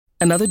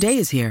Another day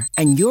is here,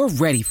 and you're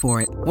ready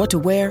for it. What to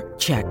wear?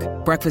 Check.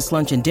 Breakfast,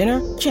 lunch, and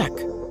dinner? Check.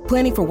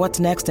 Planning for what's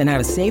next and how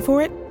to save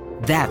for it?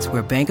 That's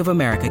where Bank of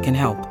America can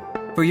help.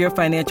 For your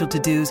financial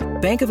to-dos,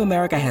 Bank of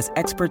America has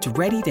experts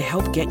ready to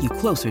help get you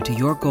closer to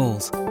your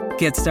goals.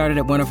 Get started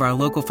at one of our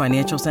local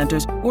financial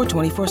centers or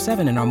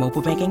 24/7 in our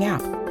mobile banking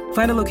app.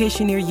 Find a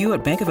location near you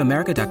at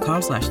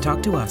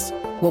bankofamerica.com/talktous.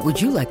 What would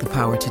you like the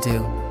power to do?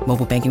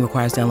 Mobile banking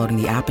requires downloading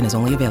the app and is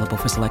only available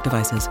for select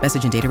devices.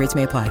 Message and data rates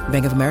may apply.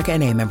 Bank of America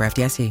N.A., member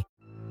FDIC.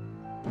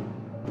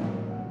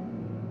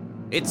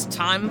 It's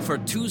time for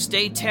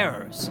Tuesday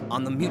Terrors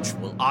on the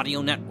Mutual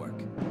Audio Network.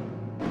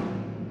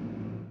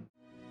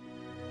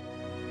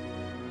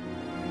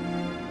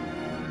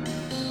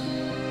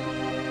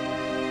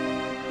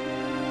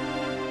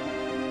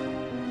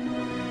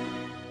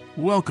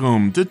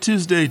 Welcome to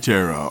Tuesday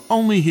Terror,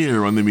 only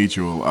here on the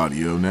Mutual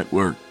Audio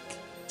Network.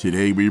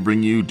 Today we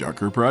bring you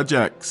Darker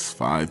Projects,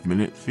 5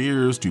 Minute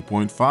Fears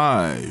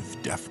 2.5,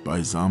 Death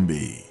by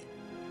Zombie.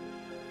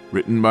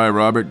 Written by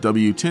Robert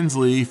W.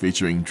 Tinsley,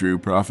 featuring Drew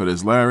Prophet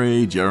as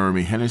Larry,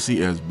 Jeremy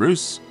Hennessy as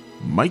Bruce,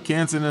 Mike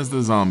Hansen as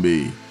the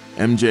zombie,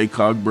 MJ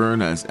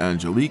Cogburn as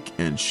Angelique,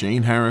 and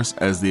Shane Harris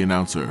as the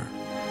announcer.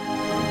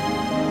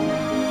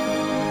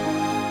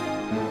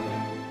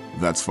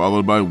 That's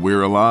followed by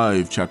We're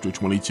Alive, Chapter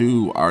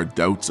 22, Our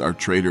Doubts Are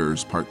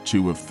Traitors, Part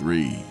 2 of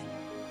 3.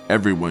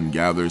 Everyone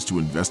gathers to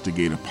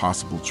investigate a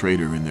possible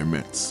traitor in their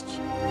midst.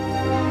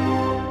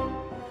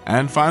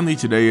 And finally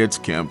today it's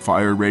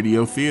Campfire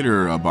Radio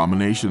Theater,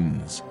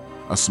 Abominations.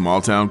 A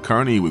small-town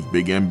carny with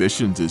big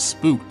ambitions is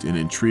spooked and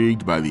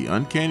intrigued by the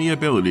uncanny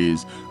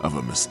abilities of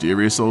a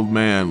mysterious old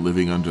man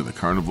living under the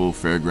carnival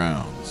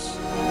fairgrounds.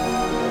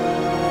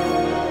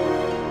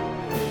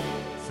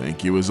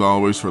 Thank you as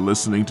always for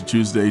listening to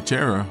Tuesday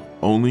Terror,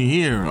 only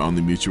here on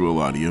the Mutual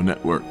Audio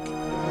Network.